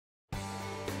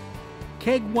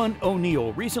KEG1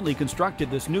 O'Neill recently constructed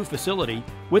this new facility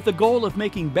with the goal of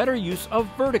making better use of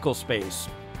vertical space.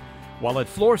 While it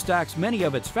floor stacks many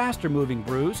of its faster-moving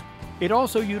brews, it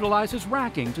also utilizes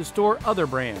racking to store other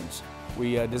brands.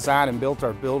 We designed and built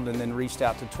our building and then reached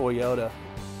out to Toyota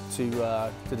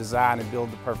to design and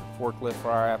build the perfect forklift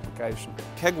for our application.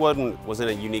 KEG1 was in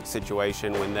a unique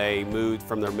situation when they moved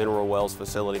from their Mineral Wells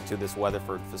facility to this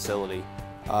Weatherford facility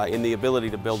in the ability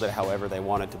to build it however they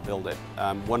wanted to build it.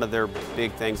 One of their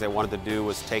big things they wanted to do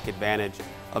was take advantage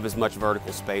of as much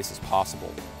vertical space as possible.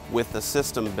 With the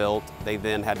system built, they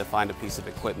then had to find a piece of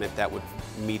equipment that would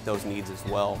meet those needs as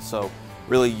well. So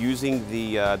really using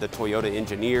the Toyota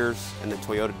engineers and the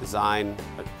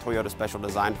Toyota special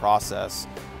design process,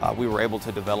 we were able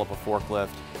to develop a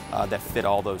forklift that fit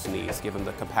all those needs, give them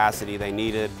the capacity they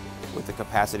needed with the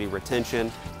capacity retention,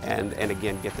 and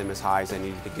again, get them as high as they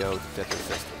needed to go to fit their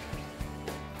system.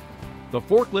 The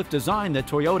forklift design that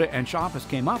Toyota and Shoppers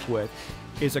came up with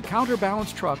is a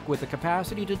counterbalance truck with the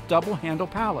capacity to double handle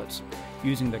pallets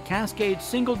using the Cascade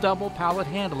single double pallet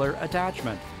handler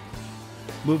attachment.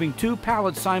 Moving 2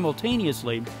 pallets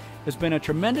simultaneously has been a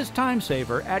tremendous time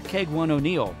saver at KEG1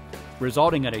 O'Neill,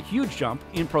 resulting in a huge jump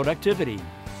in productivity.